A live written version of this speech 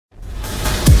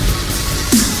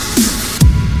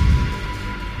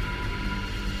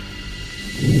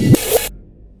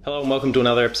Hello and welcome to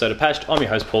another episode of Patched. I'm your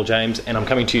host Paul James and I'm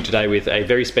coming to you today with a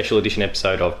very special edition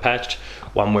episode of Patched,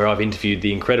 one where I've interviewed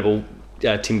the incredible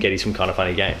Tim Gettys from Kinda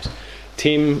Funny Games.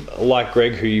 Tim, like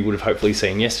Greg, who you would have hopefully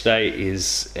seen yesterday,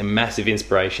 is a massive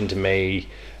inspiration to me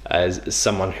as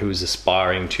someone who is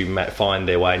aspiring to find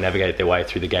their way, navigate their way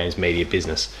through the games media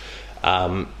business.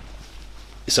 So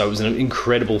it was an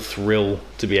incredible thrill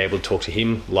to be able to talk to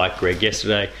him, like Greg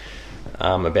yesterday,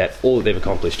 about all that they've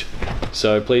accomplished.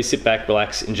 So please sit back,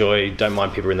 relax, enjoy, don't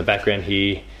mind people in the background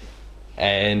here,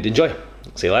 and enjoy.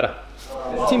 See you later.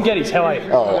 Tim Gettys, how are you?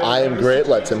 Oh, I am great.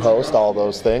 Let Tim host all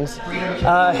those things.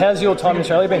 How's your time in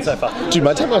Australia been so far? Dude,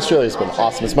 my time in Australia has been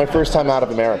awesome. It's my first time out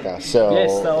of America, so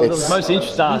yes, I was most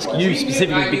interested to ask you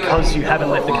specifically because you haven't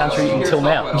left the country until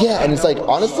now. Yeah, and it's like,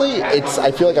 honestly,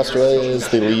 I feel like Australia is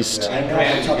the least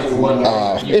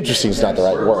interesting is not the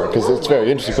right word because it's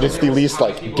very interesting, but it's the least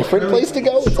different place to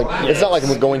go. It's like it's not like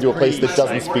I'm going to a place that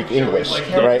doesn't speak English,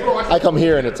 right? I come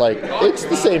here and it's like it's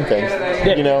the same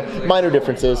thing, you know, minor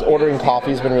differences. Ordering coffee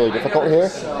has been really difficult here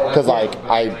because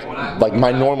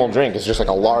my normal drink is just like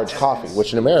a large coffee,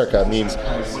 which in America means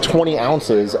 20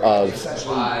 ounces of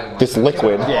this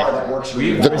liquid.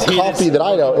 The coffee that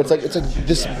I know, it's like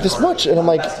this much, and I'm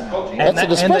like, that's an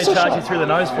espresso and they charge shot. You through the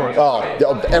nose for it. Oh,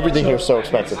 everything here is so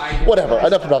expensive. Whatever,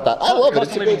 enough about that. I love it.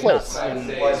 It's a great place.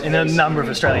 In a number of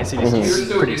Australian cities,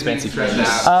 it's pretty expensive.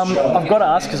 I've got to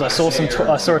ask because I saw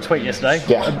a tweet yesterday.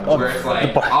 Yeah.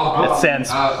 It sounds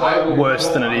worse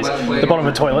than it is. The bottom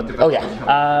of a toilet. Oh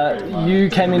yeah. You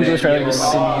came into Australia with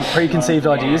some preconceived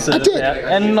ideas. I did.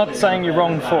 And not saying you're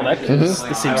wrong for that, because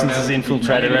The Simpsons has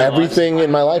infiltrated our Everything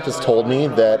in my life has told me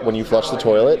that when you flush the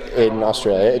toilet in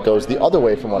Australia, it goes the other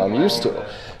way from what I'm used to.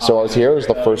 So I was here, it was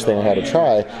the first thing I had to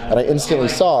try, and I instantly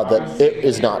saw that it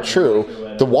is not true.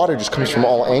 The water just comes from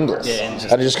all angles, and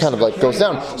it just kind of goes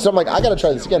down. So I'm like, I gotta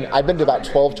try this again. I've been to about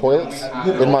 12 toilets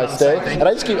in my stay, and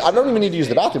I don't even need to use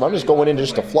the bathroom. I'm just going in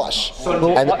just to flush,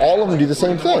 and all of them do the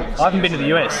same thing. I haven't been to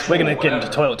the US. We're going to get into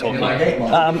toilet talk here.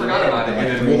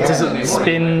 Does it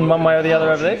spin one way or the other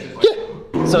over there? Yeah.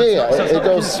 So it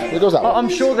goes that way. I'm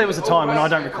sure there was a time, and I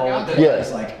don't recall it. Yeah.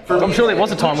 I'm sure there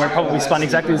was a time where it probably spun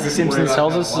exactly as The Simpsons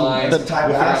tells us.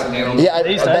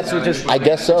 These days, I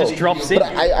guess so. It just drops in.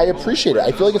 But I appreciate it.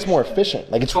 I feel like it's more efficient.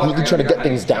 Like it's really trying to get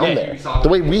things down there. The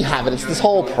way we have it, it's this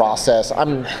whole process.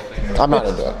 I'm not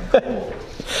into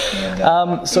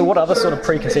it. So what other sort of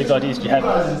preconceived ideas do you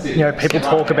have? You know, people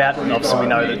talk about, and obviously we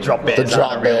know that drop bears. The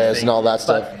drop bears and all that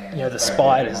stuff. But, you know, the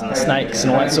spiders and the snakes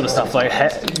and all that sort of stuff. Like,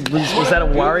 was that a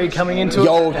worry coming into it?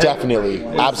 Yo, definitely,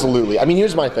 absolutely. I mean,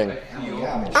 here's my thing.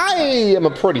 I am a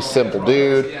pretty simple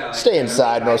dude. Stay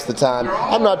inside most of the time.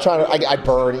 I'm not trying to. I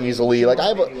burn easily.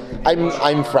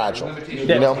 I'm fragile.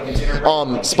 You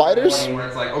know. Spiders.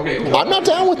 I'm not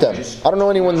down with them. I don't know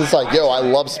anyone that's like, yo, I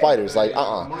love spiders.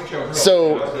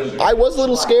 So I was a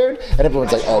little scared, and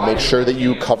everyone's like, oh, make sure that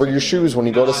you cover your shoes when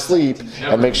you go to sleep,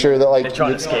 and make sure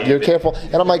that you're careful.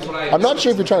 And I'm like, I'm not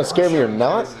sure if you're trying to scare me or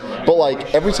not, but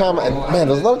every time, and man,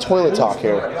 there's a lot of toilet talk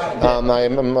here. I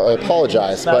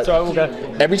apologize, but. We'll go.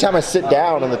 Every time I sit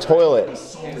down in the toilet,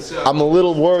 I'm a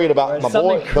little worried about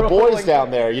the boys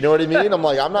down there. You know what I mean? I'm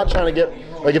like, I'm not trying to get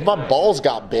if my balls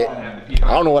got bit,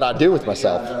 I don't know what I'd do with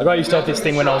myself. I used to have this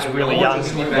thing when I was really young,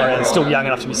 still young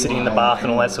enough to be sitting in the bath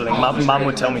and all that sort of thing. Mum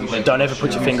would tell me, don't ever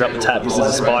put your finger up the tap because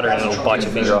there's a spider and it'll bite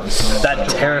your finger off. That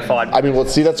terrified me. I mean,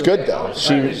 see, that's good though.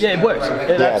 It worked.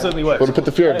 It absolutely worked. Would have put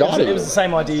the fear of God in you. It was the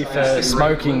same idea for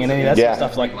smoking and any of that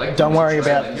sort of stuff. Don't worry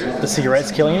about the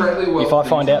cigarettes killing you. If I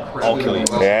find out, I'll kill you.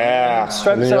 Yeah.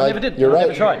 So I never did. You're right.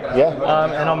 Never tried. Yeah.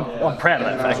 And I'm proud of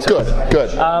that fact. Good.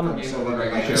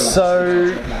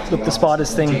 So, look, the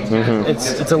spiders thing,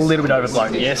 it's a little bit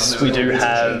overblown. Yes, we do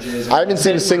have... I haven't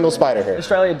seen a single spider here.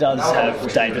 Australia does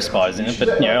have dangerous spiders in it,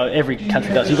 but, you know, every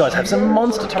country does. You guys have some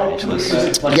monster tarantulas.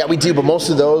 Yeah, we do, but most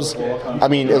of those, I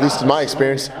mean, at least in my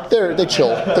experience, they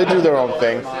chill. They do their own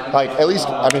thing. At least,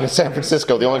 in San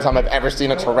Francisco, the only time I've ever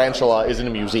seen a tarantula is in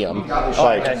a museum.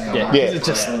 It's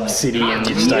just city and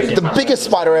you just don't get the biggest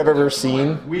spider I've ever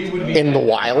seen in the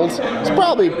wild is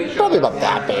probably about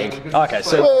that big. Okay,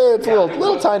 so... It's a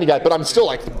little tiny guy, but I'm still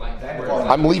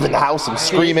I'm leaving the house, I'm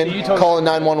screaming, calling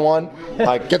 911.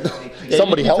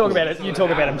 Somebody help me. You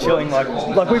talk about him chilling,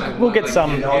 we'll get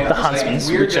the huntsmans,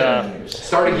 which are...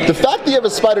 The fact that you have a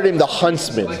spider named the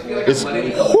Huntsman is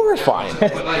horrifying.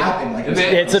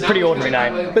 It's a pretty ordinary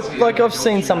name, but I've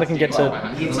seen some that can get to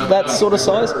that sort of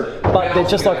size, but they're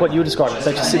just like what you described.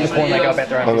 They just sit in the corner and they go about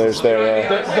their own. And there's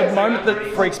the moment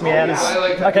that freaks me out is,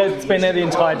 okay, it's been there the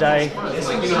entire day,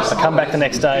 I come back the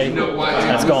next day, and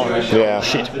it's gone. Yeah.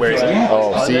 Shit, where is it?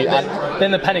 Oh, see,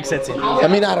 then the panic sets in.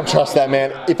 I don't trust that,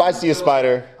 man. If I see a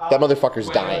spider, that motherfucker's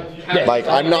dying. Yeah. Like,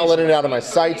 I'm not letting it out of my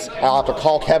sights. I'll have to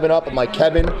call Kevin up. I'm like,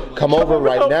 Kevin, come over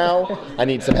right now. I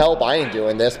need some help. I ain't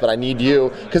doing this, but I need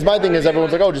you. Because my thing is,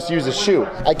 everyone's like, oh, just use a shoe.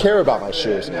 I care about my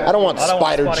shoes. I don't want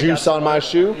spider juice on my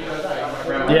shoe.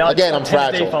 Yeah, Again, I'm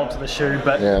fragile. Default to the shoe,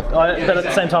 but Yeah. but at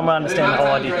the same time, I understand the whole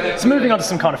idea. So moving on to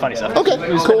some kind of funny stuff. Okay,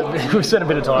 cool. We've spent a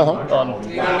bit of time on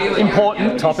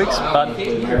important topics, but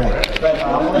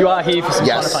you are here for some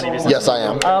kind of funny business. Yes, I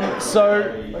am.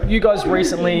 So you guys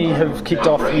recently have kicked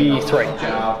off year 3.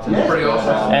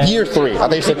 Year 3.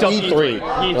 They said Kicked off E3. year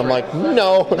And I'm like,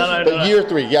 no. But year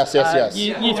 3. Yes. Year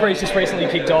 3's just recently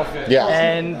kicked off. Yeah.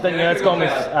 And then it's gone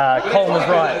with Colin was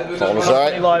right. Colin was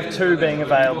right. Funny Live 2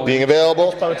 being available.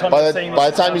 By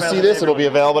the time you see this, it'll be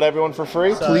available to everyone for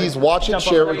free. So, please watch it,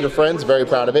 share it with your friends. Very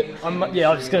proud of it. I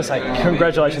was just going to say,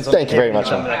 congratulations on Thank you very much.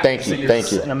 Thank you.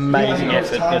 It's an amazing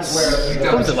effort. It's,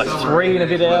 what was it, like 3 and a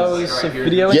bit hours of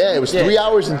video? Yeah, it was 3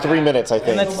 hours and 3 minutes, I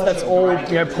think. And that's all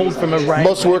pulled from a range.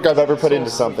 Most work I've ever put into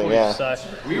something, yeah.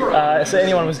 So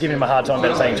anyone was giving him a hard time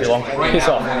about saying too long, piss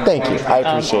off. Thank you. I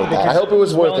appreciate that. I hope it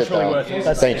was worth it, though.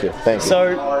 Thank you.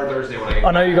 So,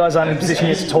 I know you guys aren't in a position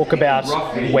yet to talk about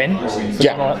when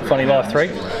Funny Live 3.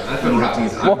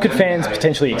 What could fans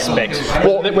potentially expect?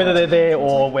 Well, whether they're there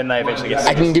or when they eventually get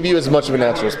I can give you as much of an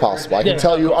answer as possible. I can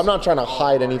tell you, I'm not trying to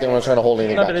hide anything, I'm not trying to hold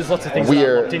anything back. But there's lots of things that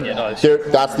aren't locked in yet.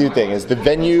 That's the thing, is the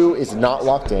venue is not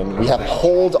locked in. We have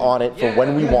hold on it for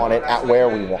when we want it, at where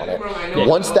we want it. Yeah.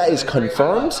 Once that is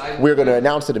confirmed, we're going to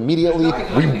announce it immediately.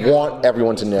 We want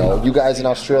everyone to know. You guys in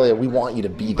Australia, we want you to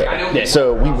be there. Yeah.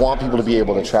 So we want people to be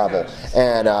able to travel.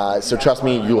 And so trust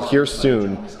me, you'll hear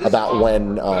soon about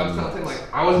when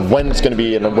it's going to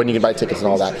be and when you can buy tickets and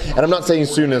all that. And I'm not saying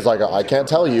soon as like, I can't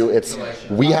tell you. It's,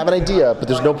 we have an idea, but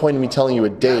there's no point in me telling you a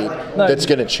date that's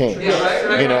going to change.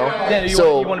 You know? Yeah,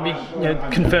 you want to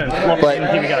be confirmed. But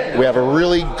here we go. We have a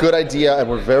really good idea, and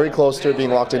we're very close to it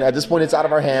being locked in. At this point, it's out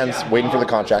of our hands, waiting for the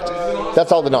contract.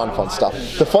 That's all the non-fun stuff.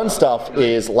 The fun stuff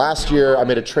is last year I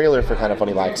made a trailer for Kind of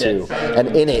Funny Live 2,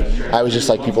 and in it I was just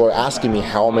like, people were asking me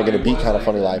how am I going to beat Kind of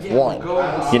Funny Live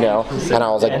 1, you know? And I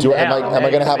was like, am I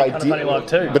going to have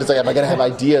ideas? But it's like, am I going to have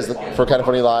ideas for Kind of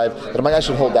Funny Live? But I'm like, I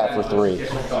should hold that for 3.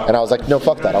 And I was like, no,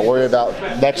 fuck that. I'll worry about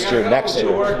next year.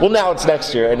 Well, now it's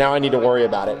next year, and now I need to worry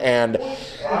about it. And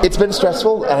it's been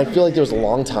stressful, and I feel like there was a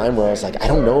long time where I was like, I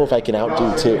don't know if I can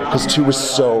outdo 2, because 2 was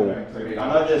so,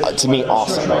 to me,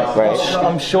 awesome, right?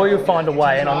 I'm sure you'll find a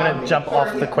way, and I'm going to jump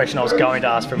off the question I was going to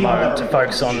ask for a moment to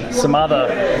focus on some other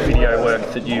video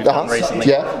work that you've done recently.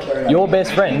 Yeah. Your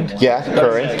best friend. Yeah,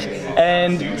 Curry.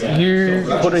 And you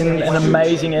put in an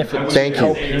amazing effort to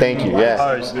help him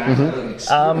propose.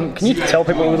 Can you tell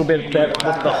people a little bit about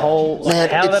what the whole,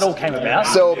 how that all came about?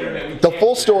 So, the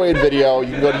full story in video,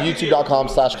 you can go to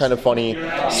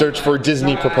youtube.com/kindoffunny, search for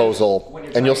Disney Proposal,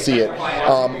 and you'll see it.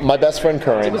 My best friend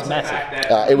Curran. It was massive.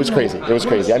 It was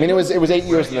crazy. I mean, it was 8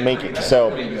 years in the making.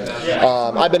 So,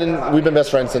 we've been best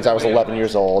friends since I was 11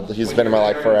 years old. He's been in my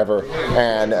life forever,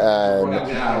 and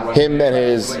him and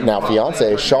his now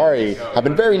fiance Shari have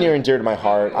been very near and dear to my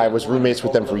heart. I was roommates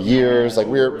with them for years. Like,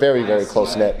 we were very, very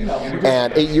close knit.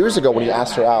 And 8 years ago, when he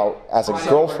asked her out as a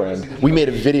girlfriend, we made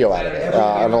a video out of it,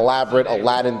 an elaborate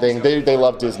Aladdin thing. They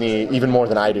love Disney even more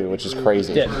than I do, which is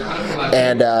crazy. Yeah.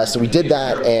 And so we did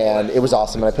that, and it was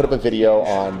awesome. And I put up a video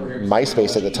on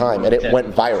MySpace at the time, and it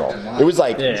went viral. It was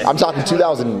like, I'm talking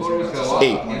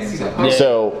 2008.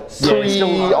 So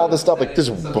all this stuff, like this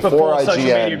before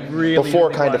IGN,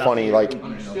 before Kind of Funny, like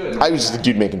I was just a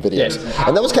dude making videos.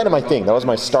 And that was kind of my thing. That was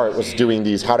my start, was doing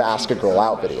these how to ask a girl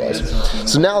out videos.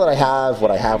 So now that I have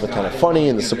what I have with Kind of Funny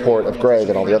and the support of Greg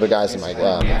and all the other guys in my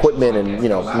equipment and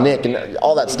Nick and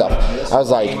all that stuff, I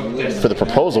was like, for the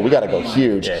proposal, we got to go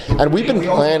huge. And we've been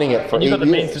planning it for 8 years. You've got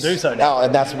the means to do so now.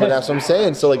 And that's what I'm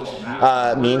saying. So like,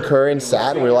 me and Curry and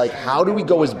Sad, we're like, how do we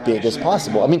go as big as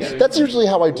possible? I mean, that's usually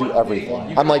how I do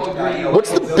everything. I'm like,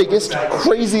 what's the biggest,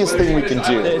 craziest thing we can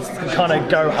do? It's kind of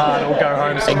go hard or go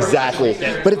home. Exactly.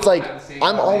 But it's like,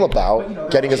 I'm all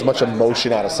about getting as much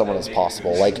emotion out of someone as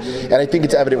possible. Like, and I think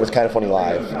it's evident with Kind of Funny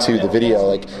Live too, the video.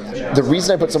 Like, the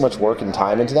reason I put so much work and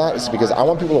time into that is because I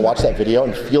want people to watch that video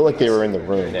and feel like they were in the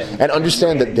room and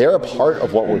understand that they're a part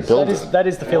of what we're building. That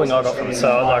is the feeling I got from it.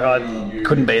 So, like, I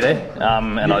couldn't be there,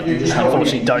 and I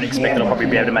unfortunately don't expect that I'll probably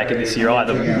be able to make it this year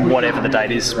either. Whatever the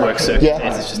date is, work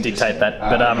circumstances just dictate that.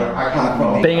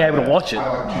 But being able to watch it,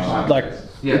 like,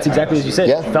 it's exactly as you said.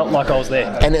 Yeah. Felt like I was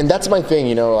there. And that's my thing,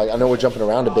 you know, like I know we're jumping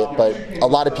around a bit, but a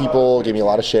lot of people gave me a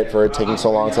lot of shit for it taking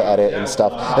so long to edit and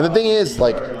stuff. And the thing is,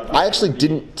 like, I actually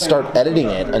didn't start editing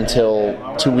it until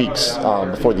 2 weeks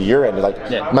before the year ended.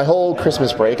 Like, my whole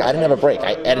Christmas break, I didn't have a break.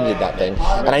 I edited that thing.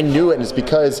 And I knew it, and it's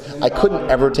because I couldn't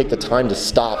ever take the time to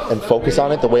stop and focus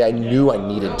on it the way I knew I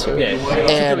needed to. Yeah, and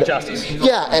to do it justice.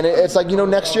 Yeah, and it's like, you know,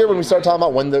 next year when we start talking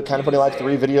about when the Kind of Funny Live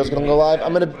 3 video is going to go live,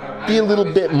 I'm going to be a little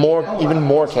bit more, even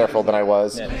more careful than I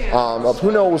was of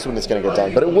who knows when it's going to get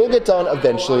done. But it will get done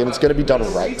eventually, and it's going to be done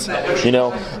right, you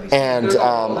know? And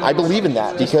I believe in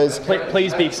that because...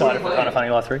 Please be excited for Kind of Funny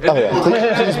Live 3. Oh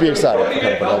yeah, please be excited for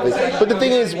Kind of Funny Live 3. But the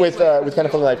thing is with Kind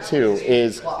of Funny Live 2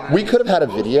 is we could have had a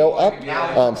video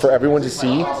up for everyone to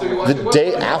see the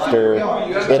day after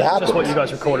it happened. Just what you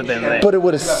guys recorded then. But it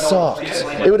would have sucked.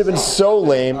 It would have been so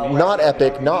lame, not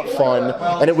epic, not fun,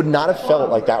 and it would not have felt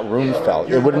like that room felt.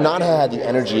 It would not have had the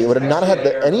energy. It would have not had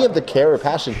any of the care or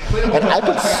passion. And I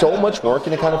put so much work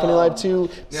into Kind of Funny Live 2,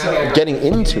 getting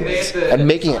into it and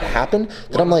making it happen,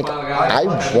 that I'm like, I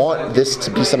want this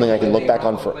to be something I can look back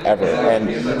on forever.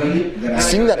 And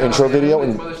seeing that intro video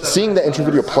and seeing that intro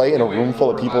video play in a room full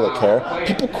of people that care,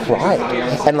 people cried.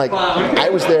 And like, I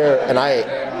was there and I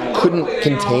couldn't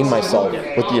contain myself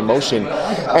with the emotion.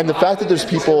 And the fact that there's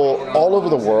people all over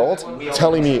the world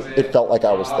telling me it felt like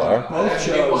I was there,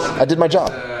 I did my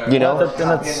job, you know?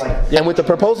 And with the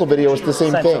proposal video, it's the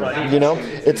same thing, you know?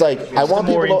 It's like, I want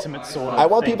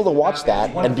people to watch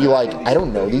that and be like, I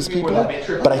don't know these people,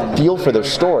 but I feel for their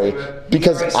story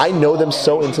because I know them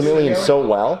so intimately and so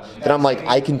well that I'm like,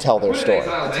 I can tell their story.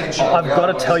 I've got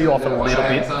to tell you off a little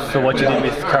bit for what you did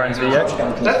with Karen's video.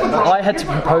 I had to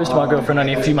propose to my girlfriend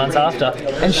only a few months after,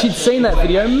 and she'd seen that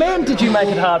video. Man, did you make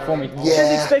it hard for me. Yeah. She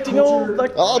was expecting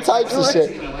all types of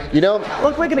shit. You know,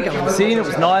 look, we're gonna go and see, and it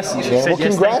was nice. And she said, well,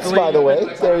 congrats, yes, by the way.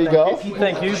 There you go.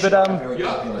 Thank you. But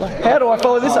how do I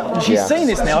follow this up? She's seen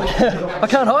this now. I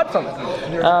can't hide from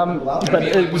it. But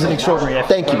it was an extraordinary effort.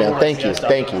 Thank you, man. Thank you.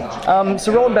 Thank you.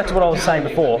 So rolling back to what I was saying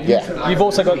before, you've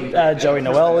also got Joey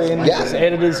Noel in,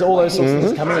 editors, all those sorts of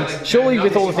things coming in. Surely,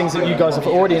 with all the things that you guys have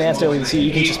already announced earlier this year,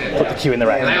 you can just put the queue in the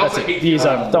rack. That's it. The year's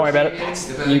over. Don't worry about it.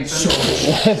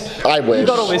 I wish. You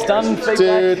got all this done, feedback.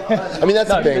 Dude. I mean, that's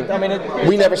the thing. I mean,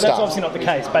 we never that's stop. That's obviously not the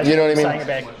case. Basically, you know what I mean? Saying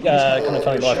about Kind of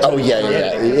Funny Live. Oh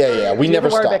yeah. We never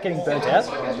stop. Do you ever worry about getting burnt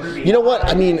out? You know what?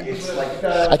 I mean,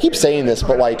 I keep saying this,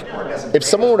 but like, if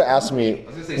someone were to ask me,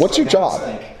 "What's your job?"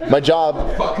 My job,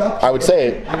 I would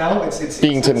say,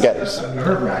 being Tim Gettys.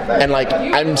 And like,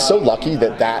 I'm so lucky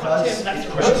that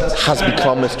has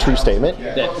become this true statement,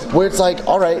 where it's like,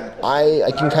 all right,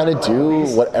 I can kind of do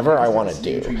whatever I want to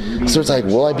do. So it's like,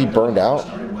 will I be burned out?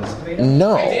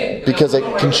 No, because it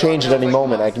can change at any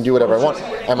moment. I can do whatever I want.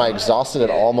 Am I exhausted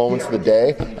at all moments of the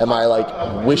day? Am I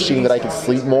like wishing that I could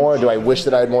sleep more? Do I wish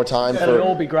that I had more time for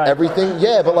everything?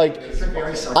 Yeah, but like,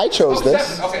 I chose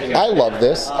this. I love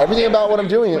this. Everything about what I'm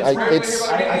doing,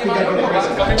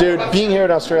 dude, being here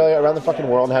in Australia, around the fucking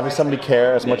world, and having somebody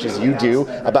care as much as you do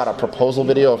about a proposal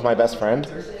video of my best friend,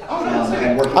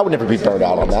 I would never be burned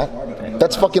out on that.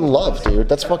 That's fucking love, dude.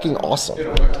 That's fucking awesome.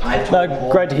 No,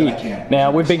 great to hear. Now,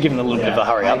 we've been given a little bit of a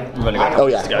hurry up. We've only got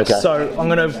to go. Okay. So I'm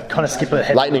going to kind of skip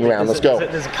ahead. Lightning round, let's go.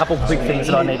 There's a couple quick things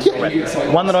that I need to talk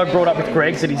about. One that I brought up with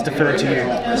Greg that he's deferred to you.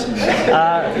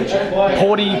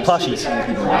 Porty plushies.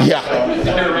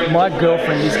 Yeah. My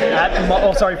girlfriend is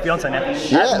fiance now.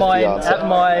 At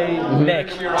my neck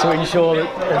to ensure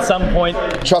that at some point.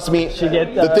 Trust me,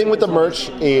 the thing with the merch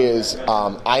is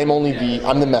I'm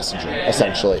the messenger,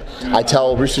 essentially. I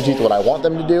tell Rooster Teeth what I want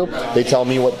them to do. They tell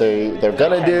me what they're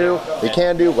gonna do, they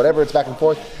can do, whatever, it's back and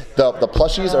forth. The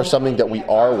plushies are something that we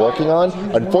are working on.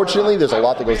 Unfortunately, there's a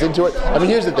lot that goes into it. I mean,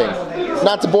 here's the thing.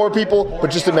 Not to bore people, but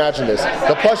just imagine this.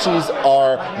 The plushies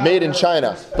are made in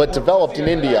China, but developed in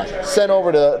India, sent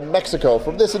over to Mexico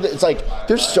from this and this. It's like,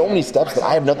 there's so many steps that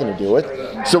I have nothing to do with.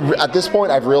 So at this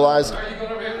point, I've realized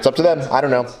it's up to them. I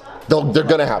don't know. They're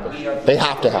gonna happen. They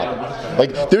have to happen.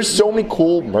 Like, there's so many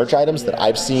cool merch items that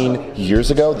I've seen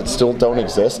years ago that still don't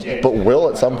exist, but will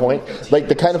at some point. Like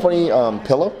the Kind of Funny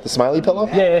pillow, the smiley pillow.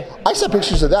 Yeah. I saw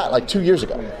pictures of that like 2 years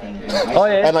ago. Oh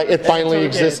yeah. And like it finally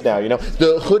exists now, you know.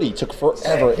 The hoodie took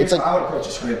forever. It's like,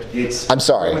 I'm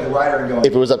sorry.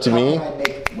 If it was up to me,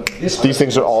 these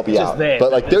things would all be out. There.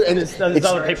 But like there's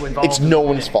other people involved. It's no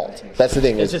one's fault. That's the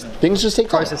thing. Things just take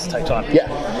time. Processes take time. Yeah.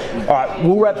 All right,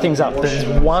 we'll wrap things up. There's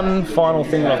one final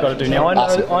thing that I've got to do now.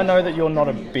 I know that you're not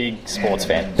a big sports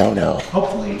fan. No.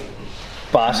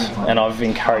 But, and I've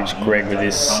encouraged Greg with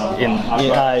this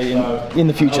in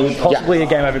the future, possibly a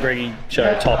Game Over Greggy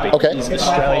show topic is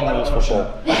Australian rules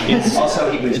football.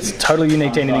 It's totally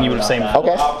unique to anything you would have seen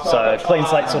before. So clean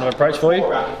slate sort of approach for you.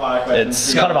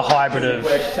 It's kind of a hybrid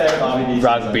of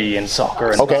rugby and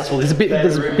soccer and basketball.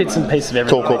 There's bits and pieces of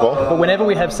everything. Cool. But whenever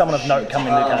we have someone of note come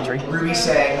into the country,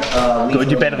 good,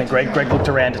 you're better than Greg. Greg looked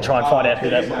around to try and find out who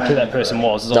that person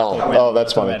was.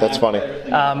 That's funny. That's funny.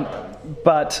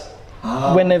 But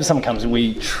whenever someone comes,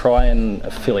 we try and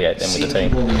affiliate them with the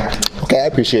team. Okay, I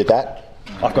appreciate that.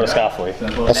 I've got a scarf for you.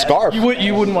 A scarf? You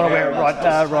wouldn't want to wear it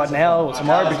right now or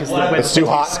tomorrow because the weather's too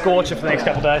hot. Scorcher for the next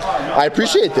couple of days. I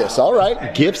appreciate this. All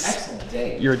right. Gifts?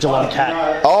 You're a Geelong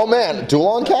cat. Oh, man.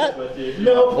 Geelong cat?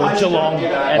 Or Geelong.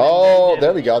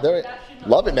 There we go.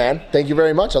 Love it, man. Thank you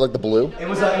very much. I like the blue.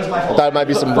 I thought it might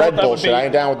be some red bullshit. I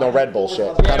ain't down with no red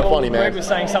bullshit. Kind of funny, man. Greg was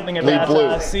saying something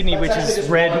about Sydney, which is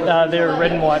red. They're a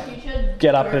red and white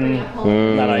get up and...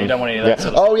 No, you don't want any of that.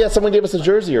 Yeah. Oh, yeah, someone gave us a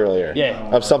jersey earlier. Yeah.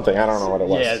 Of something. I don't know what it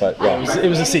was. It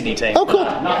was a Sydney team. Oh, cool.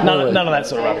 None of that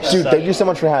sort of rubbish. Dude, thank you so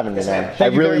much for having me, man. I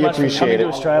really appreciate it. To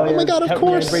Australia, oh, my God, of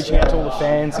course. Reaching out to all the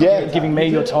fans. Giving me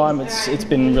your time. It's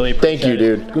been really appreciated. Thank you,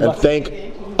 dude. Good luck. And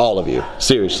thank all of you.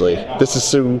 Seriously. This is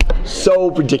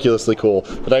so ridiculously cool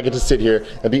that I get to sit here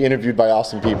and be interviewed by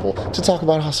awesome people to talk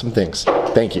about awesome things.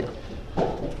 Thank you.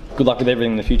 Good luck with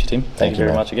everything in the future, Tim. Thank you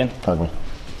very much again. Hug me.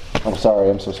 I'm sorry,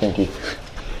 I'm so stinky.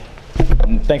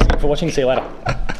 Thanks again for watching. See you later.